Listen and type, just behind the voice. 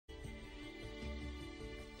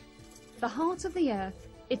The heart of the Earth,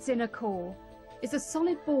 its inner core, is a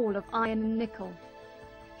solid ball of iron and nickel.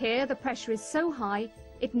 Here the pressure is so high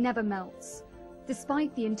it never melts,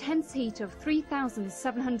 despite the intense heat of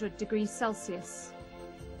 3,700 degrees Celsius.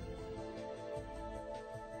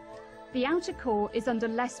 The outer core is under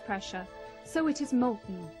less pressure, so it is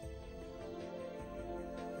molten.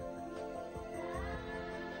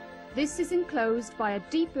 This is enclosed by a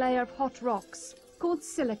deep layer of hot rocks called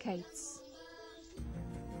silicates.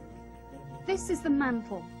 This is the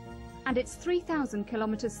mantle, and it's 3,000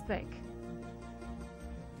 kilometers thick.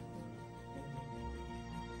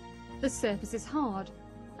 The surface is hard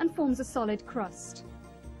and forms a solid crust.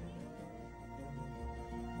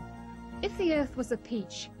 If the Earth was a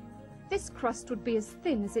peach, this crust would be as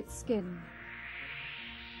thin as its skin.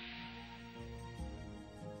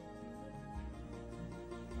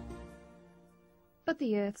 But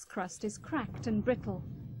the Earth's crust is cracked and brittle,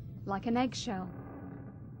 like an eggshell.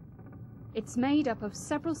 It's made up of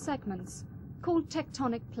several segments called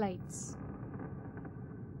tectonic plates.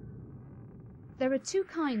 There are two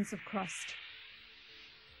kinds of crust.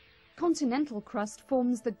 Continental crust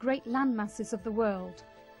forms the great landmasses of the world.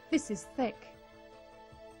 This is thick.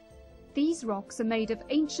 These rocks are made of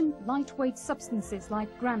ancient lightweight substances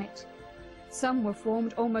like granite. Some were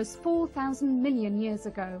formed almost 4,000 million years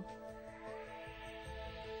ago.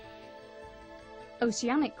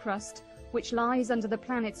 Oceanic crust, which lies under the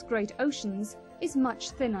planet's great oceans, is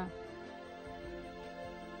much thinner.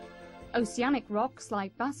 Oceanic rocks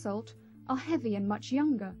like basalt are heavy and much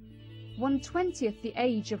younger, 1/20th the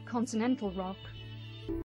age of continental rock.